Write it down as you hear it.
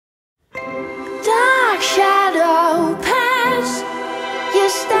shadow pass. You're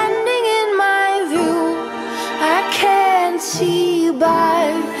standing in my view. I can't see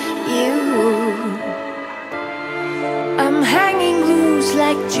by you. I'm hanging loose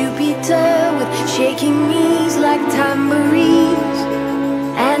like Jupiter, with shaking knees like tambourines.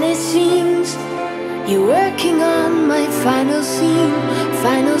 And it seems you're working on my final scene,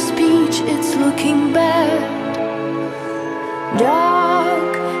 final speech, it's looking bad.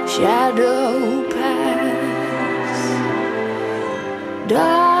 Dark shadow pass.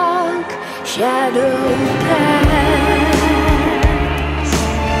 Dark shadow pass.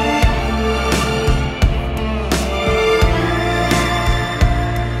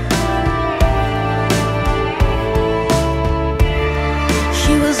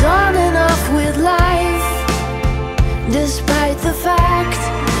 She was on and off with life, despite the fact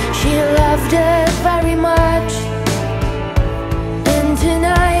she loved it very much. And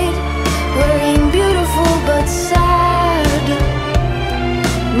tonight, wearing beautiful but sad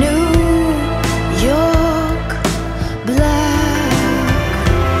New York black.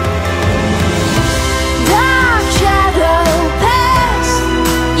 Dark shadow pass.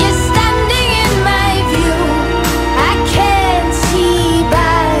 You're standing in my view. I can't see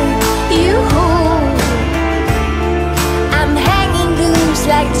by you. I'm hanging loose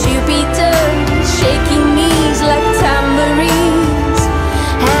like Jupiter, shaking knees like tambourines.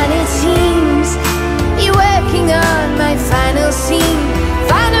 And it seems you're working on my final scene,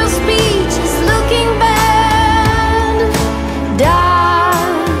 final speech is looking bad.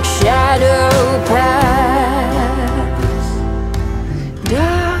 Dark shadow pass.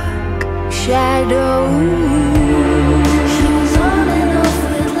 Dark shadow. She was on and off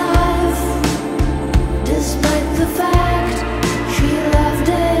with life, despite the fact she loved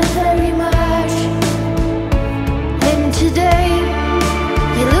it very much. And today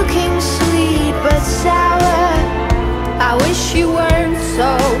you're looking sweet but sour. I wish you weren't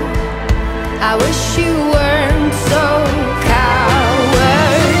so. I wish you weren't so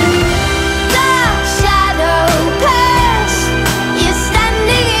coward. Dark shadow pass. You're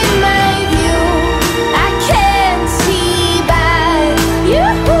standing in my view. I can't see by you.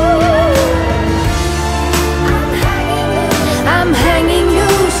 I'm hanging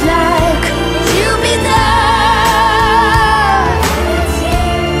loose like Jupiter.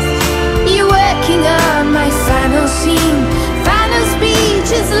 You're working on my final scene, final speech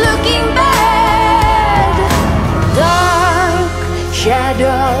is looking bad. Dark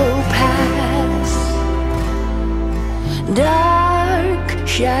shadow pass. Dark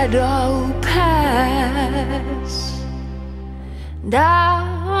shadow pass.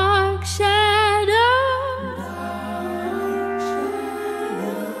 Dark shadow.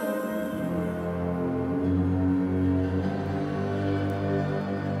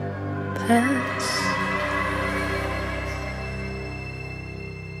 Pass.